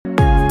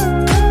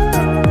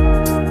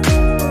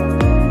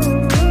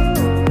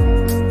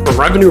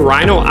Revenue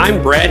Rhino.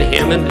 I'm Brad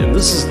Hammond, and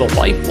this is the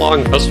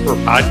Lifelong Customer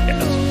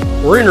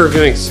Podcast. We're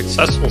interviewing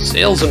successful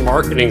sales and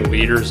marketing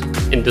leaders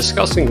and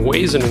discussing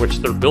ways in which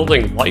they're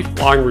building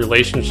lifelong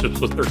relationships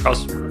with their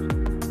customers.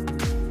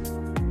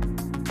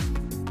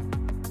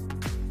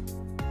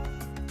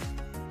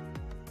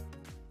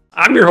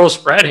 I'm your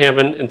host, Brad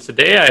Hammond, and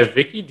today I have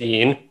Vicki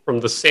Dean from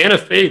the Santa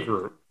Fe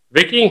Group.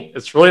 Vicki,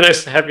 it's really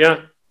nice to have you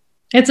on.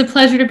 It's a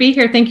pleasure to be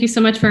here. Thank you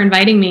so much for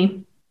inviting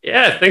me.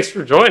 Yeah, thanks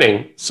for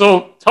joining.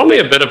 So tell me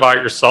a bit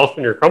about yourself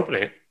and your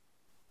company.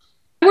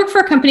 I work for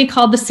a company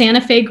called the Santa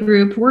Fe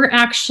Group. We're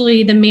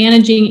actually the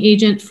managing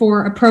agent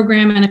for a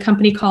program and a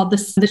company called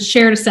the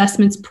Shared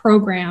Assessments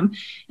Program.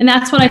 And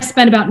that's what I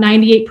spend about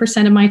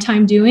 98% of my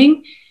time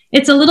doing.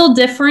 It's a little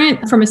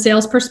different from a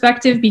sales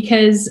perspective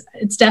because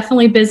it's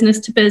definitely business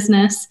to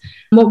business.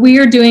 What we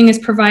are doing is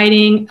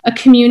providing a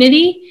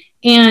community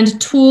and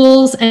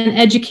tools and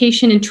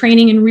education and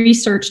training and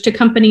research to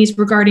companies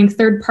regarding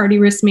third-party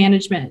risk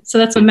management. So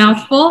that's a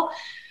mouthful.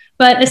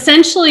 But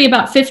essentially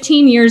about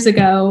 15 years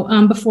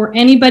ago, before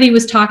anybody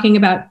was talking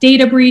about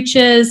data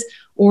breaches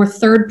or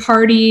third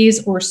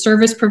parties or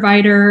service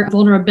provider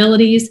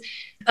vulnerabilities,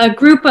 a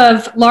group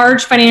of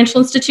large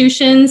financial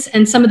institutions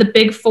and some of the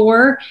big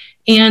four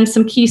and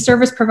some key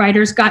service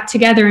providers got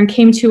together and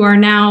came to our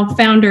now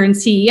founder and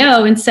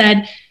CEO and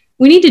said,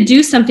 we need to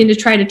do something to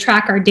try to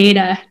track our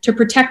data to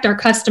protect our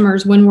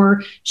customers when we're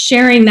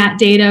sharing that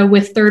data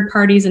with third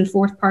parties and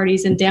fourth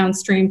parties and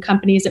downstream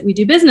companies that we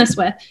do business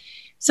with.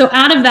 So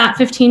out of that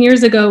 15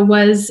 years ago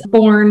was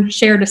born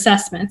Shared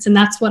Assessments, and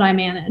that's what I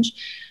manage.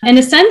 And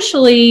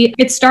essentially,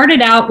 it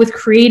started out with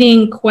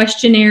creating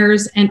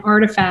questionnaires and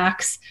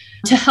artifacts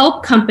to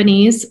help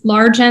companies,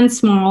 large and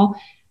small,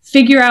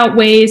 figure out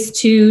ways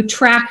to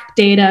track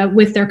data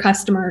with their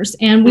customers.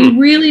 And we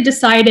really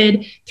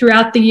decided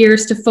throughout the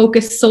years to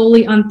focus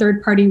solely on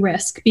third-party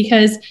risk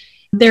because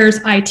there's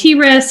IT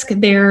risk,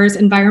 there's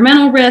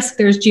environmental risk,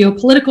 there's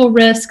geopolitical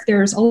risk,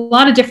 there's a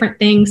lot of different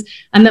things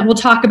that we'll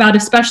talk about,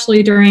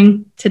 especially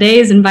during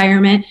today's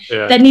environment,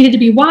 that needed to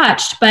be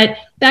watched. But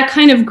that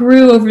kind of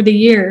grew over the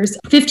years.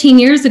 15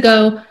 years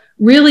ago,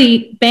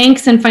 really,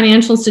 banks and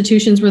financial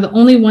institutions were the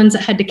only ones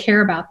that had to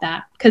care about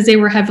that because they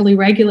were heavily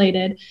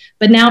regulated.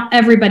 But now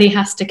everybody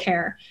has to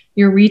care.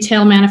 Your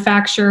retail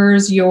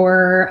manufacturers,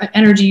 your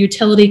energy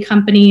utility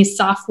companies,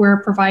 software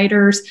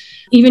providers,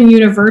 even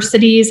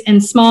universities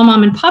and small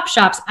mom and pop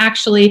shops.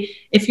 Actually,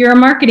 if you're a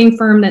marketing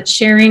firm that's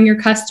sharing your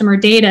customer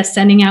data,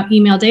 sending out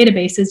email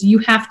databases, you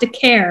have to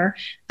care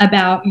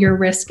about your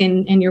risk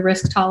and your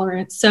risk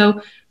tolerance.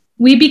 So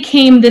we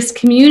became this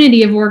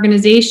community of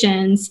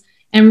organizations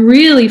and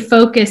really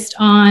focused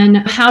on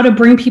how to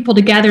bring people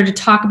together to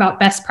talk about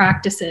best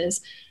practices.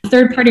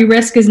 Third-party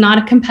risk is not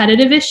a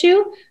competitive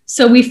issue.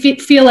 So we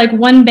feel like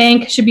one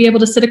bank should be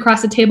able to sit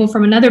across the table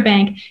from another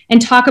bank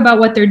and talk about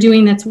what they're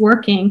doing that's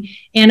working.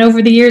 And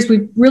over the years,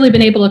 we've really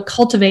been able to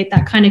cultivate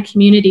that kind of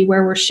community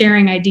where we're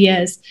sharing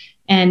ideas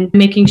and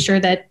making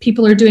sure that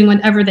people are doing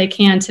whatever they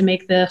can to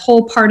make the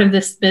whole part of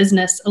this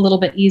business a little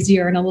bit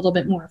easier and a little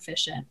bit more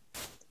efficient.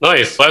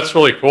 Nice. That's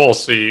really cool.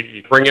 So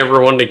you bring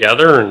everyone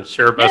together and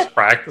share best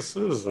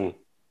practices, and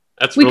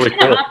that's really cool. We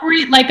kind of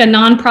operate like a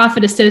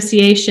nonprofit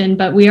association,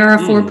 but we are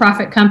a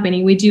for-profit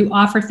company. We do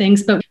offer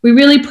things, but we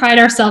really pride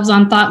ourselves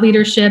on thought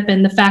leadership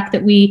and the fact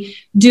that we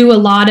do a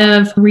lot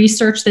of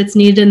research that's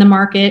needed in the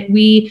market.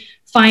 We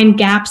find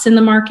gaps in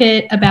the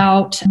market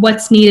about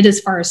what's needed as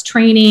far as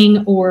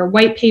training or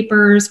white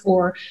papers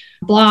or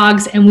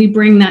blogs, and we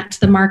bring that to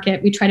the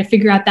market. We try to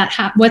figure out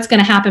what's going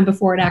to happen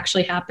before it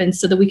actually happens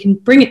so that we can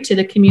bring it to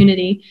the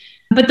community.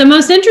 But the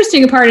most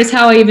interesting part is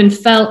how I even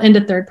fell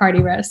into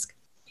third-party risk,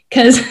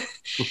 because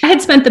I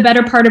had spent the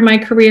better part of my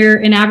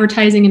career in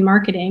advertising and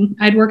marketing.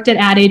 I'd worked at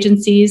ad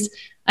agencies.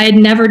 I had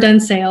never done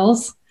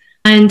sales.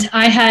 And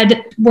I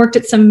had worked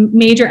at some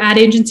major ad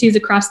agencies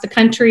across the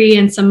country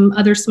and some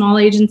other small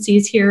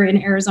agencies here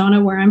in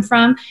Arizona, where I'm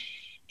from.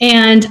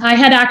 And I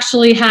had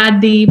actually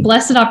had the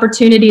blessed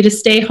opportunity to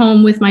stay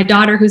home with my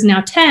daughter, who's now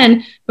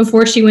 10,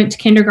 before she went to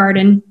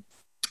kindergarten.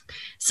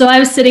 So I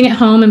was sitting at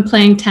home and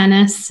playing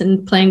tennis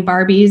and playing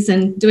Barbies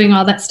and doing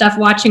all that stuff,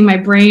 watching my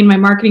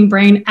marketing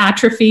brain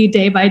atrophy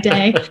day by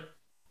day.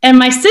 And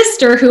my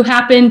sister, who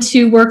happened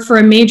to work for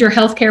a major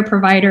healthcare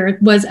provider,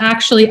 was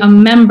actually a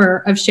member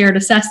of Shared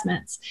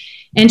Assessments.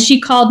 And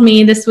she called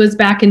me, this was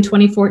back in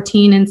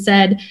 2014, and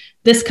said,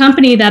 this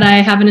company that I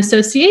have an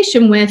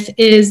association with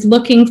is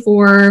looking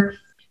for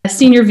a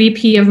senior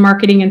VP of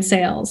marketing and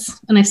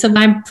sales. And I said,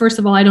 first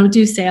of all, I don't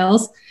do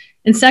sales.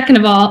 And second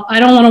of all, I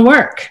don't want to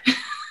work.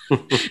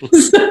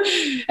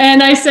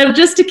 And I said,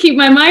 just to keep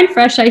my mind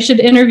fresh, I should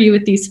interview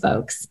with these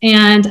folks.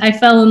 And I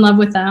fell in love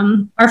with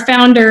them. Our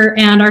founder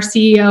and our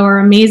CEO are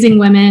amazing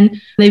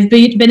women. They've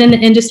been in the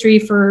industry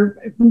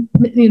for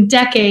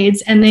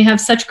decades, and they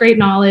have such great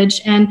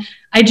knowledge. And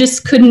I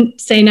just couldn't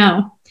say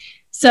no.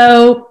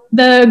 So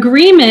the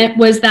agreement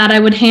was that I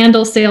would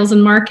handle sales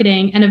and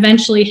marketing and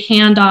eventually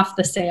hand off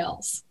the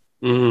sales.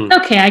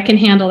 Okay, I can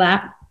handle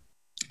that.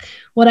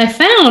 What I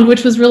found,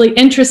 which was really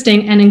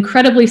interesting and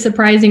incredibly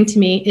surprising to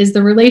me, is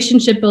the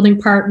relationship building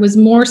part was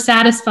more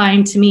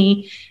satisfying to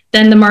me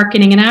than the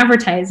marketing and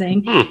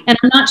advertising. And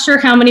I'm not sure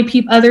how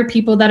many other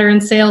people that are in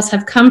sales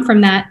have come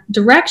from that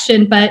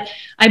direction, but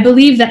I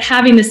believe that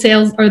having the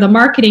sales or the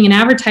marketing and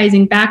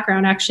advertising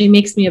background actually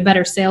makes me a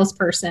better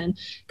salesperson,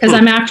 because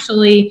I'm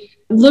actually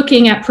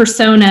looking at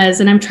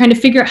personas and I'm trying to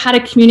figure out how to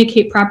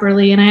communicate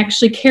properly. And I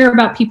actually care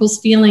about people's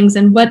feelings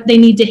and what they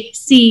need to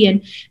see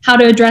and how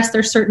to address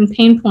their certain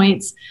pain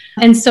points.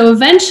 And so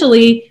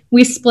eventually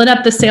we split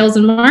up the sales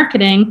and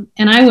marketing,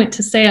 and I went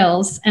to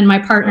sales and my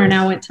partner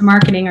now went to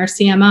marketing, our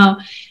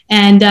CMO.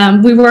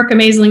 And we work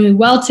amazingly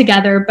well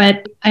together,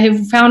 but I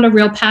have found a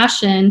real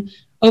passion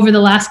over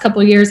the last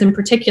couple of years in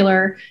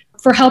particular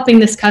for helping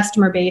this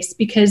customer base,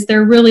 because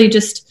they're really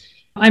just,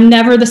 I'm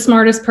never the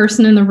smartest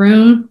person in the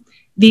room.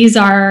 These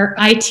are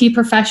IT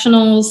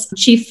professionals,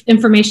 chief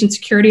information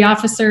security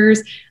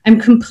officers. I'm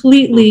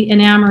completely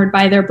enamored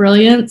by their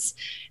brilliance.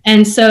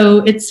 And so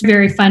it's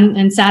very fun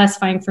and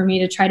satisfying for me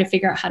to try to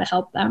figure out how to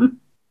help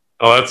them.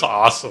 Oh, that's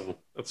awesome.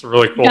 That's a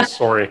really cool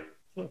story.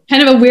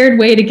 Kind of a weird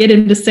way to get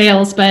into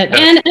sales. But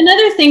and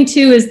another thing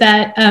too is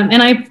that,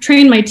 and I've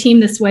trained my team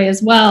this way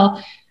as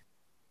well,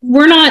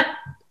 we're not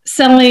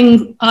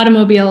selling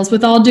automobiles.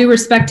 With all due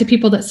respect to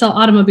people that sell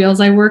automobiles,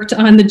 I worked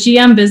on the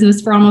GM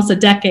business for almost a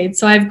decade,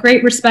 so I have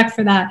great respect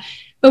for that.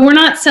 But we're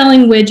not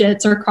selling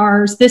widgets or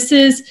cars. This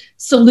is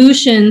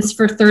solutions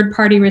for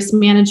third-party risk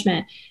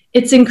management.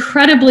 It's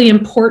incredibly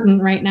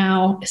important right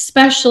now,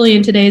 especially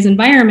in today's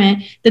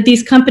environment, that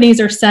these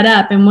companies are set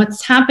up. And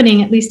what's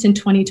happening, at least in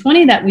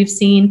 2020 that we've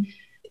seen,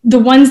 the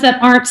ones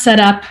that aren't set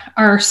up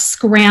are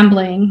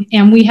scrambling.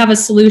 And we have a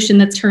solution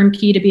that's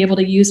turnkey to be able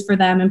to use for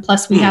them. And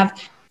plus we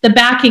have the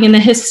backing and the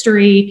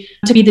history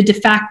to be the de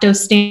facto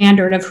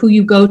standard of who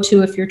you go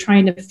to if you're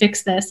trying to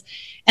fix this.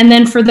 And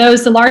then for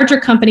those, the larger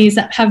companies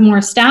that have more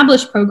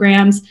established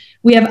programs,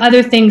 we have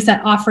other things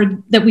that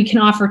we can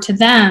offer to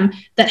them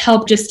that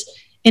help just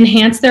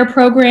enhance their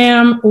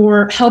program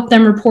or help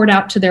them report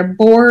out to their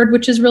board,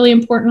 which is really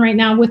important right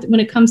now when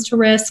it comes to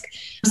risk.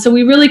 So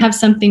we really have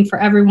something for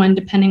everyone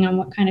depending on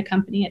what kind of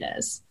company it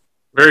is.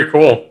 Very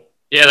cool.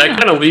 Yeah, that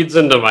kind of leads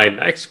into my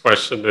next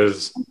question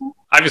is,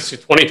 obviously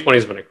 2020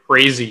 has been a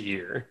crazy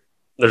year.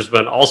 There's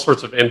been all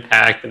sorts of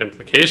impact and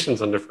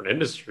implications on different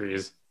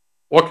industries.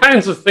 What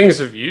kinds of things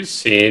have you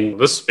seen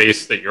this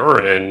space that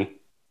you're in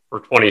for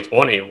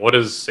 2020? What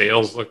does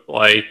sales look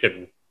like,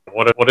 and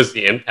what has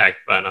the impact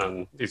been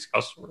on these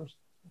customers?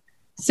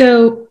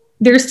 So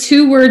there's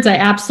two words I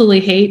absolutely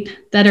hate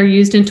that are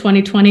used in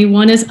 2020.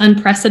 One is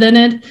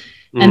unprecedented,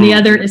 and the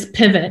other is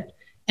pivot.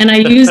 And I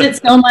use it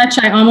so much,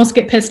 I almost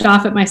get pissed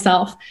off at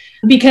myself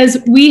because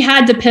we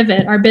had to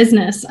pivot our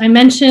business. I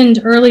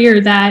mentioned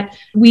earlier that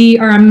we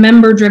are a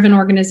member-driven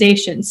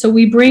organization. So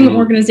we bring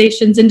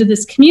organizations into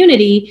this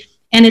community,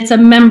 and it's a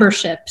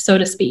membership, so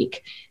to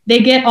speak. They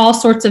get all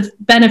sorts of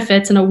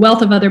benefits and a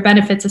wealth of other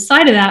benefits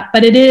aside of that,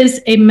 but it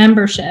is a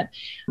membership.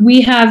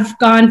 We have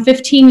gone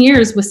 15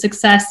 years with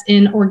success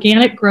in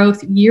organic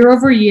growth year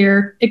over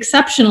year,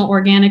 exceptional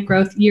organic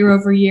growth year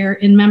over year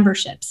in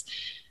memberships.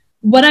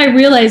 What I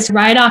realized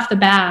right off the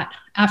bat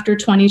after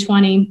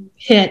 2020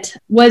 hit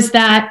was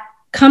that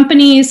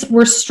companies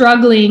were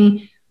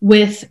struggling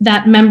with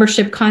that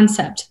membership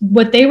concept.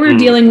 What they were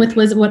dealing with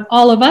was what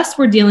all of us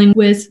were dealing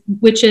with,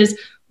 which is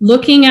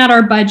looking at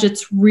our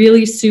budgets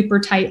really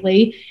super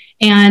tightly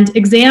and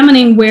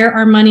examining where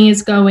our money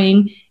is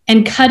going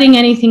and cutting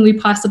anything we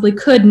possibly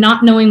could,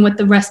 not knowing what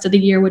the rest of the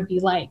year would be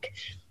like.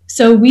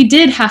 So we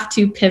did have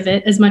to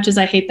pivot, as much as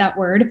I hate that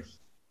word.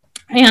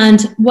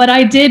 And what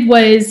I did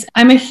was,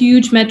 I'm a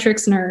huge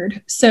metrics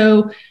nerd.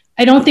 So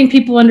I don't think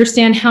people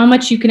understand how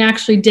much you can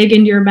actually dig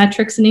into your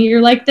metrics in a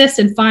year like this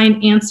and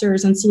find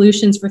answers and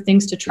solutions for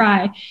things to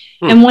try.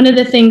 And one of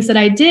the things that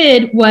I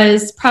did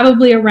was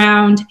probably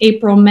around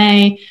April,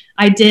 May,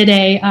 I did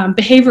a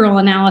behavioral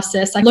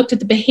analysis. I looked at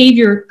the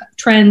behavior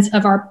trends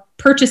of our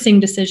purchasing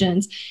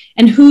decisions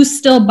and who's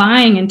still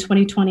buying in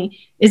 2020.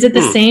 Is it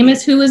the same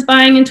as who was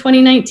buying in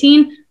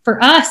 2019?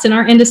 For us in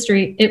our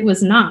industry, it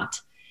was not.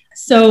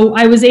 So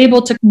I was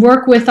able to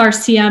work with our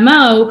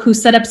CMO, who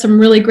set up some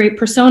really great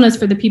personas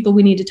for the people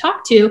we need to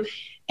talk to.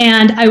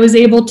 And I was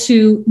able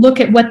to look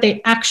at what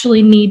they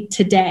actually need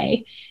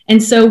today.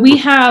 And so we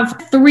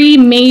have three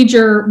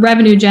major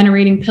revenue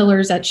generating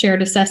pillars at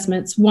Shared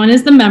Assessments. One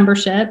is the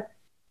membership.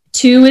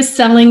 Two is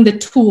selling the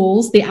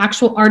tools, the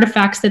actual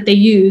artifacts that they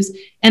use.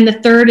 And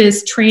the third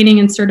is training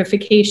and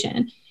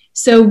certification.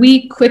 So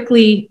we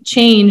quickly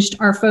changed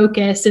our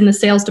focus in the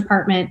sales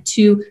department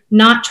to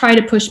not try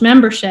to push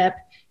membership,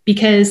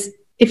 because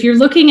if you're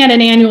looking at an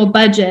annual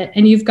budget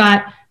and you've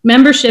got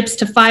memberships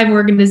to 5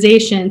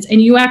 organizations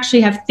and you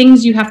actually have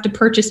things you have to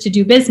purchase to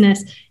do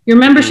business, your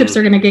memberships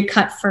are going to get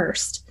cut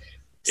first.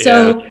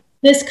 So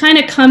this kind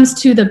of comes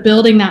to the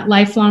building that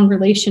lifelong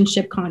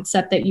relationship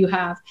concept that you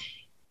have.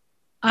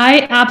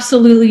 I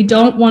absolutely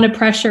don't want to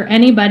pressure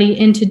anybody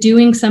into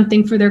doing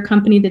something for their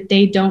company that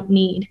they don't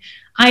need.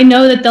 I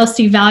know that they'll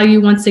see value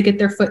once they get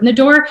their foot in the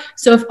door.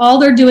 So if all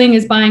they're doing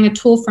is buying a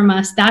tool from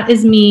us, that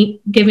is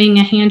me giving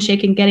a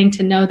handshake and getting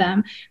to know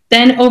them.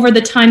 Then over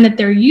the time that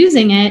they're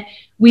using it,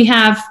 we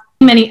have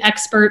many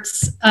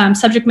experts,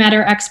 subject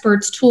matter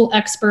experts, tool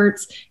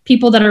experts,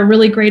 people that are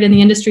really great in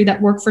the industry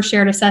that work for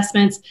shared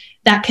assessments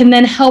that can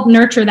then help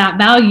nurture that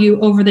value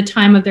over the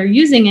time of their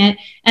using it.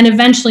 And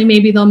eventually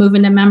maybe they'll move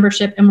into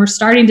membership. And we're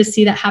starting to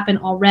see that happen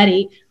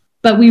already.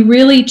 But we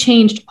really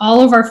changed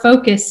all of our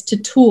focus to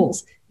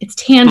tools. It's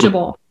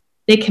tangible.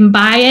 They can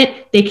buy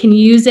it, they can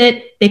use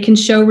it, they can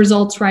show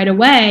results right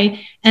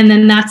away. And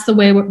then that's the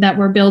way that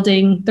we're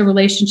building the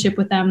relationship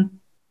with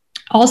them.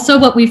 Also,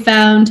 what we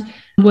found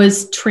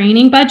was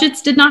training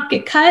budgets did not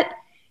get cut,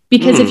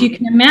 because if you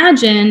can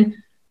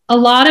imagine, a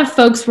lot of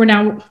folks were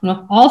now,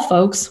 well, all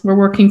folks were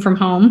working from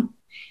home,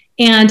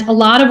 and a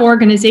lot of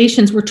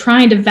organizations were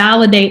trying to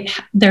validate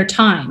their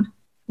time.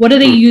 What are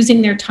they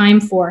using their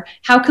time for?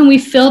 How can we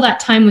fill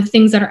that time with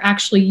things that are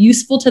actually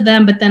useful to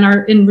them, but then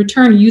are in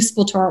return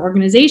useful to our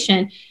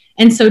organization?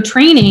 And so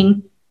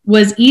training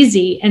was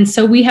easy. And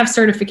so we have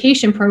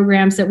certification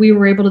programs that we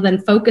were able to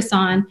then focus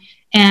on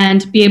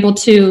and be able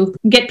to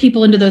get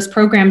people into those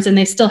programs, and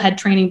they still had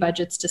training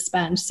budgets to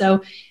spend.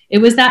 So it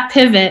was that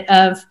pivot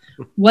of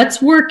what's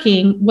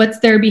working, what's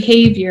their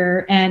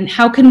behavior, and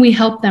how can we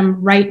help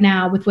them right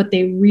now with what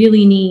they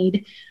really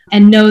need,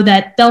 and know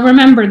that they'll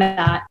remember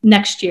that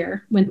next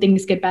year when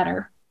things get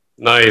better.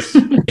 Nice.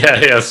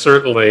 Yeah,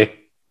 certainly.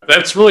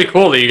 That's really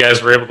cool that you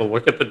guys were able to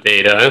look at the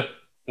data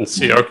and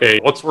see, okay,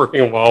 what's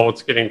working well,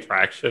 what's getting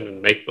traction,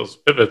 and make those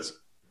pivots.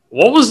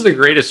 What was the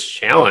greatest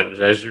challenge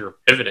as you're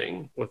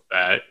pivoting with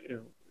that,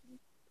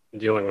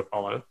 dealing with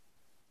all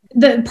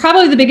that?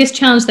 Probably the biggest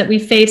challenge that we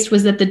faced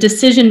was that the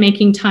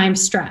decision-making time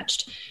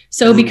stretched.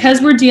 So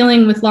because we're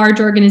dealing with large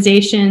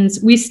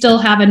organizations, we still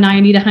have a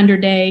 90 to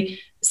 100-day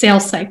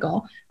sales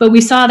cycle, but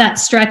we saw that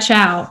stretch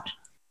out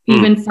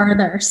even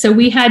further. So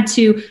we had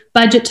to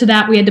budget to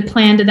that. We had to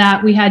plan to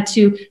that. We had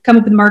to come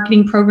up with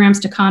marketing programs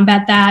to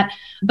combat that.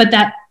 But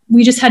that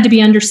we just had to be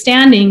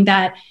understanding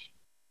that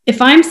if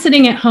I'm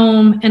sitting at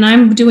home and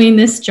I'm doing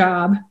this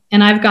job,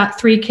 and I've got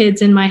 3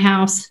 kids in my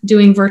house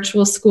doing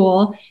virtual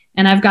school,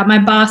 and I've got my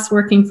boss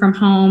working from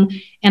home,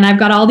 and I've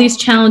got all these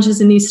challenges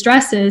and these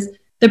stresses,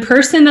 the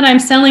person that I'm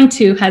selling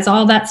to has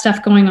all that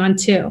stuff going on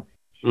too.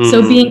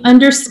 So being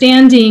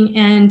understanding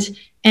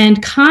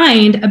and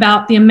kind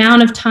about the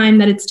amount of time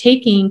that it's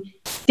taking.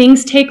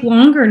 Things take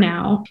longer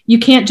now. You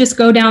can't just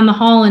go down the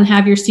hall and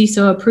have your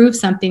CISO approve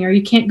something, or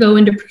you can't go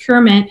into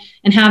procurement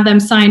and have them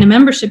sign a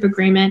membership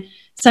agreement.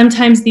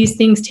 Sometimes these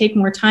things take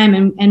more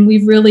time, and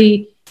we've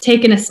really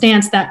taken a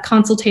stance, that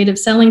consultative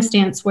selling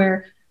stance,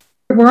 where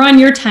we're on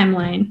your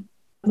timeline.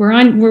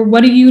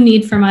 What do you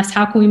need from us?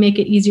 How can we make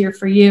it easier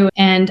for you?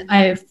 And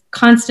I've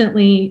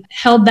constantly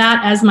held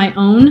that as my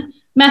own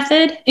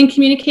method in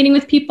communicating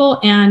with people.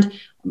 And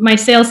my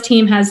sales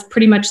team has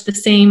pretty much the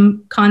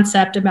same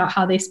concept about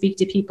how they speak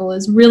to people,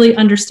 is really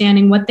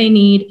understanding what they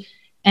need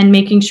and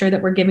making sure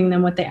that we're giving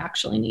them what they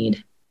actually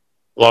need.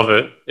 Love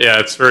it. Yeah,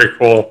 it's very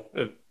cool.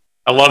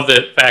 I love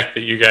the fact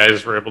that you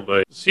guys were able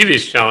to see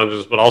these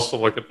challenges, but also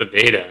look at the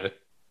data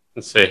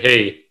and say,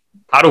 hey,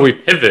 how do we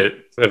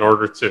pivot in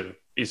order to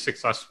be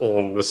successful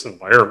in this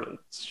environment?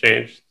 It's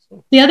changed.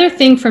 The other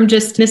thing from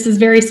this is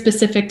very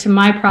specific to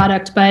my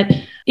product, but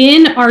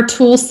in our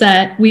tool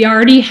set, we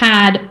already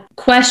had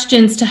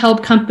questions to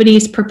help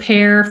companies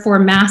prepare for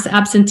mass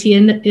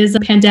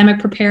absenteeism, pandemic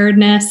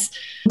preparedness,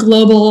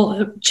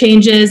 global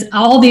changes.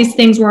 All these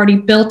things were already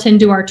built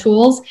into our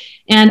tools.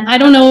 And I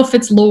don't know if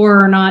it's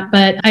lore or not,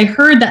 but I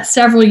heard that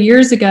several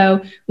years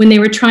ago when they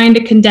were trying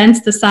to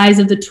condense the size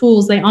of the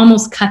tools, they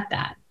almost cut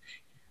that.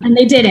 And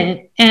they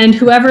didn't. And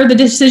whoever the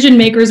decision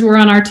makers were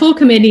on our tool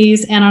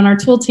committees and on our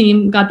tool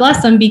team, God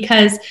bless them,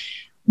 because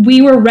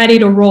we were ready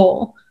to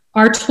roll.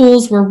 Our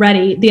tools were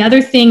ready. The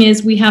other thing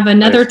is we have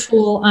another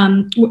tool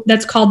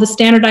that's called the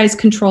Standardized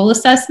Control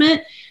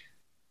Assessment.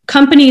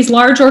 Companies,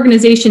 large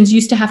organizations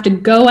used to have to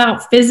go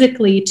out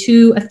physically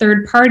to a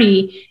third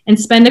party and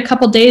spend a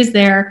couple days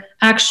there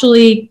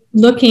actually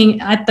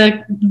looking at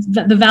the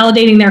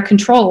validating their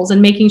controls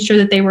and making sure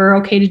that they were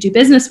okay to do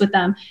business with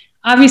them.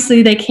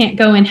 Obviously, they can't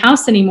go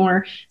in-house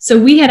anymore. So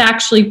we had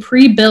actually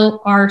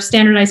pre-built our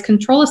Standardized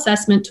Control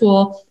Assessment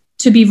tool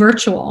to be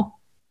virtual.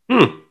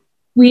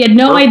 We had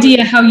no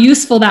idea how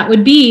useful that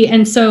would be.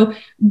 And so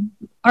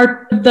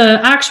the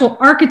actual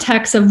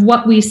architects of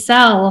what we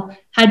sell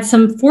had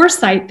some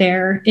foresight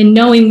there in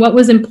knowing what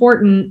was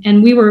important.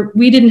 And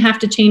we didn't have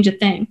to change a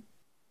thing.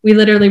 We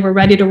literally were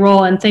ready to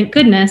roll. And thank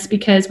goodness,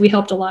 because we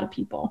helped a lot of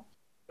people.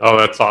 Oh,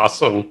 that's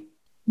awesome.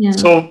 Yeah.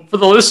 So for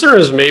the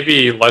listeners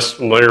maybe less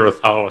familiar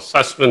with how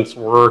assessments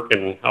work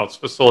and how it's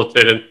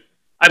facilitated,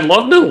 I'd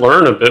love to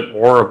learn a bit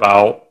more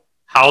about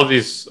how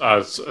these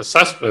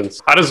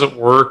assessments, how does it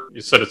work? You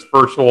said it's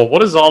virtual.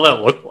 What does all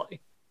that look like?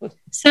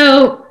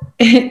 So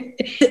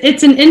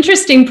it's an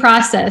interesting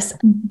process.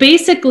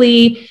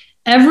 Basically,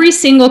 Every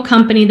single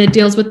company that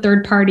deals with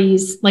third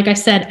parties, like I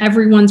said,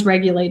 everyone's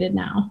regulated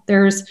now.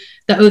 There's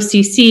the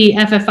OCC,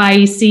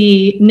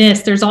 FFIEC,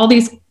 NIST. There's all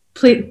these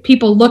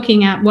people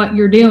looking at what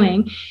you're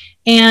doing.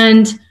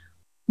 And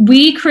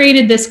we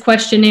created this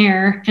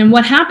questionnaire. And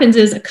what happens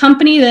is a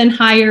company then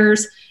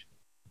hires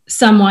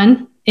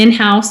someone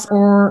in-house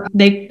or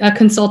a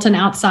consultant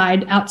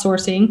outside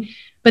outsourcing,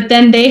 but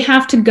then they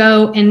have to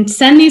go and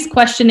send these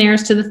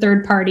questionnaires to the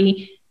third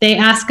party. They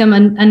ask them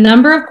a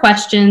number of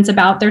questions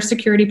about their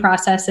security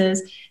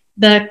processes.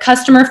 The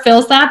customer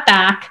fills out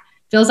that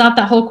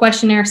whole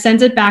questionnaire,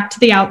 sends it back to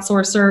the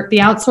outsourcer. The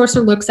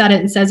outsourcer looks at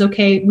it and says,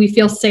 okay, we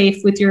feel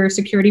safe with your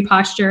security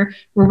posture.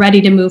 We're ready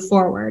to move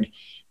forward.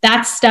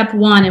 That's step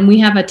one. And we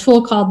have a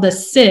tool called the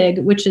SIG,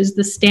 which is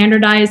the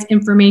Standardized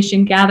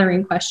Information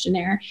Gathering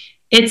Questionnaire.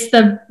 It's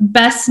the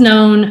best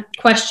known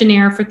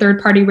questionnaire for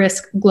third-party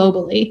risk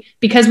globally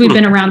because we've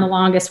been around the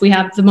longest. We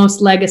have the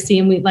most legacy.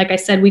 And like I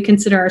said, we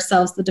consider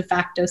ourselves the de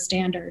facto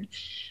standard.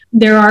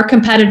 There are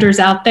competitors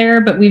out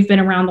there, but we've been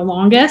around the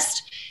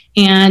longest.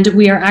 And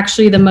we are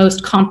actually the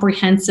most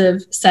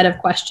comprehensive set of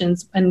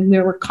questions. And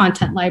we're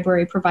content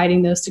library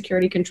providing those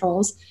security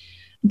controls.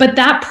 But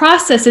that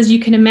process, as you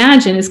can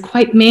imagine, is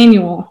quite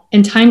manual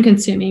and time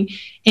consuming.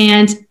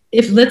 And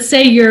if, let's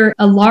say, you're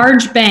a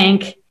large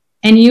bank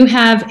and you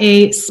have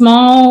a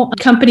small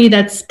company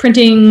that's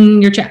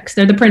printing your checks,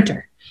 they're the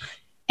printer,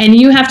 and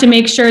you have to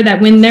make sure that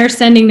when they're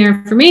sending their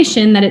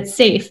information that it's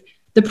safe.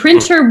 The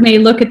printer may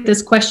look at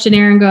this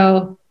questionnaire and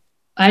go,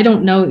 I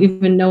don't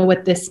even know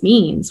what this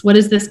means. What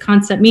does this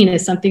concept mean?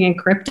 Is something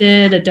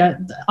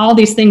encrypted? All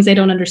these things they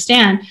don't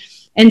understand.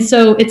 And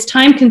so it's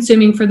time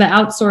consuming for the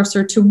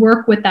outsourcer to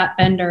work with that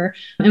vendor.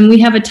 And we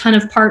have a ton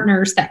of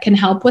partners that can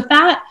help with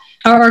that.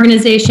 Our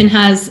organization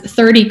has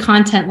 30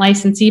 content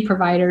licensee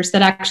providers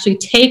that actually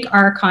take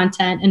our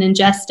content and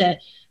ingest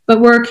it.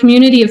 But we're a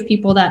community of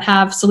people that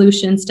have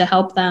solutions to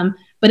help them.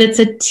 But it's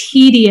a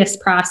tedious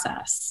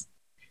process.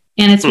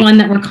 And it's one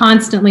that we're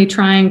constantly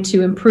trying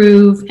to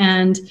improve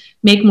and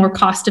make more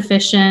cost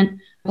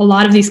efficient. A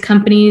lot of these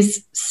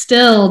companies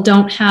still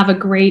don't have a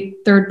great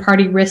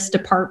third-party risk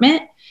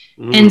department.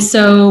 And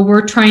so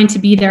we're trying to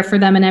be there for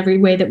them in every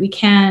way that we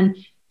can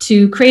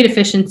to create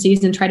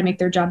efficiencies and try to make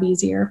their job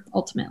easier,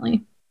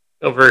 ultimately.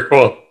 Oh, very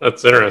cool.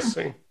 That's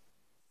interesting.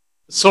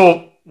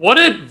 So what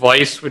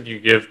advice would you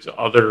give to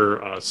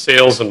other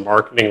sales and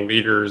marketing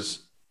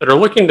leaders that are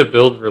looking to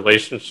build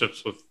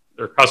relationships with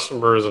their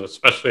customers, and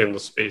especially in the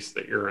space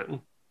that you're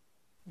in?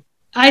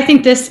 I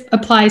think this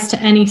applies to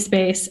any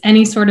space,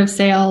 any sort of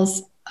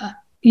sales.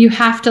 You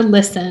have to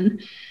listen.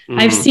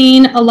 I've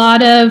seen a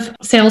lot of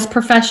sales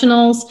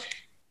professionals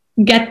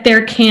get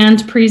their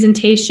canned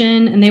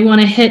presentation and they want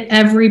to hit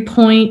every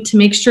point to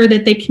make sure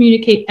that they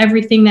communicate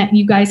everything that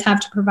you guys have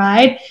to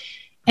provide.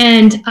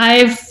 And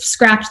I've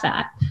scrapped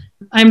that.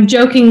 I'm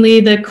jokingly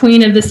the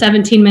queen of the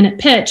 17-minute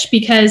pitch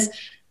because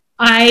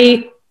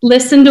I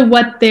listen to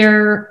what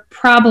their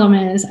problem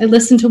is. I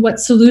listen to what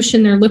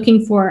solution they're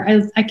looking for.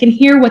 I can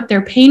hear what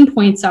their pain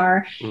points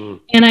are,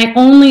 and I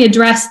only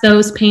address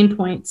those pain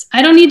points.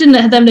 I don't need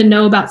them to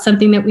know about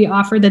something that we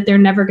offer that they're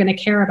never going to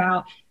care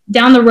about.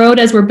 Down the road,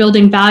 as we're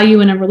building value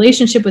in a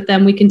relationship with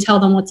them, we can tell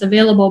them what's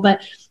available.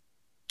 But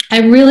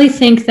I really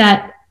think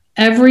that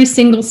every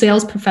single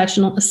sales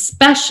professional,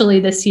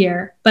 especially this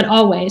year, but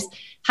always,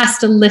 has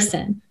to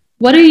listen.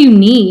 What do you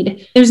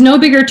need? There's no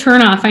bigger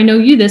turnoff. I know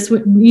you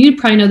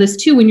probably know this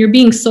too. When you're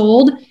being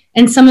sold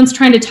and someone's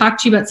trying to talk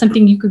to you about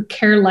something you could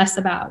care less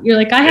about, you're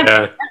like, I don't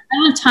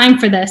have time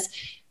for this.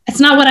 It's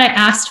not what I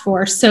asked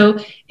for. So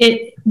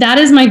that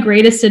is my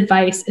greatest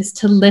advice, is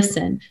to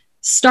listen.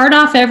 Start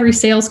off every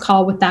sales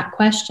call with that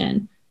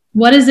question.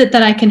 What is it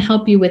that I can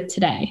help you with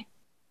today?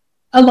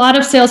 A lot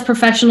of sales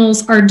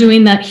professionals are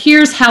doing that.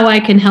 Here's how I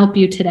can help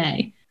you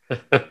today.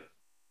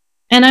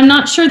 And I'm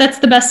not sure that's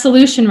the best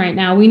solution right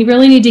now. We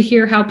really need to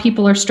hear how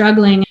people are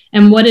struggling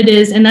and what it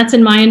is. And that's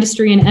in my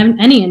industry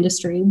and any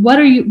industry. What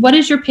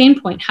is your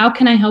pain point? How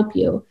can I help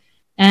you?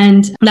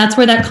 And that's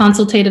where that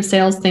consultative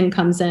sales thing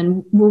comes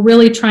in. We're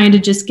really trying to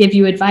just give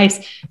you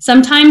advice.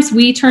 Sometimes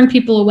we turn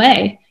people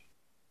away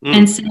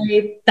and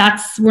say,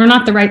 we're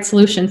not the right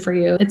solution for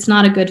you. It's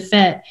not a good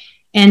fit.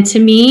 And to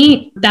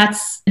me,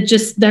 that's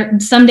just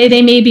someday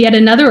they may be at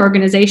another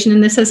organization,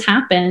 and this has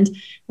happened,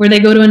 where they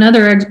go to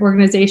another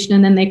organization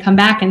and then they come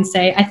back and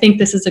say, I think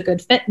this is a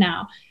good fit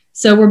now.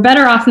 So we're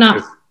better off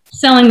not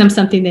selling them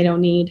something they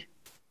don't need,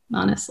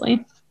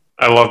 honestly.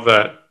 I love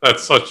that.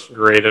 That's such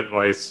great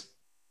advice.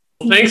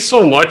 Well, thanks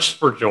so much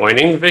for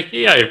joining,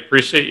 Vicki. I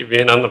appreciate you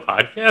being on the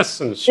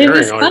podcast and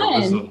sharing all your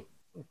wisdom.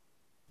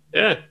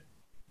 Yeah.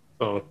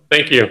 So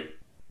thank you.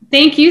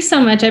 Thank you so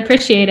much. I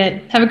appreciate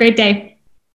it. Have a great day.